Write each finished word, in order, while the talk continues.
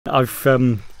I've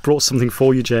brought something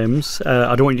for you, James.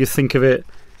 I don't want you to think of it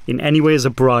in any way as a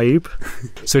bribe.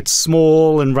 So it's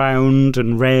small and round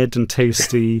and red and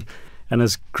tasty. And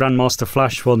as Grandmaster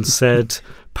Flash once said,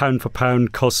 pound for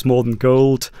pound costs more than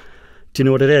gold. Do you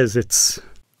know what it is? It's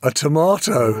a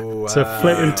tomato. Oh, wow. It's a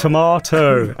flipping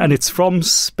tomato. And it's from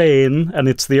Spain, and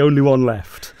it's the only one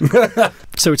left.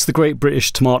 So it's the Great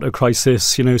British Tomato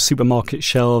Crisis. You know, supermarket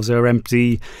shelves are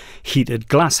empty. Heated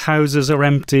glass houses are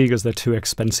empty because they're too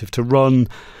expensive to run.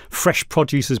 Fresh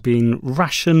produce is being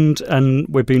rationed, and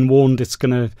we're being warned it's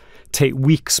going to take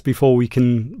weeks before we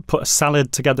can put a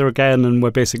salad together again, and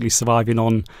we're basically surviving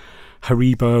on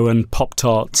Haribo and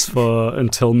Pop-Tarts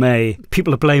until May.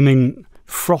 People are blaming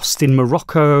frost in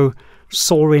Morocco,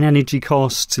 soaring energy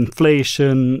costs,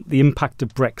 inflation, the impact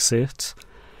of Brexit.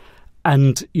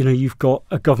 And, you know, you've got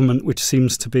a government which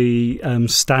seems to be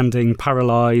standing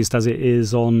paralysed as it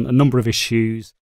is on a number of issues.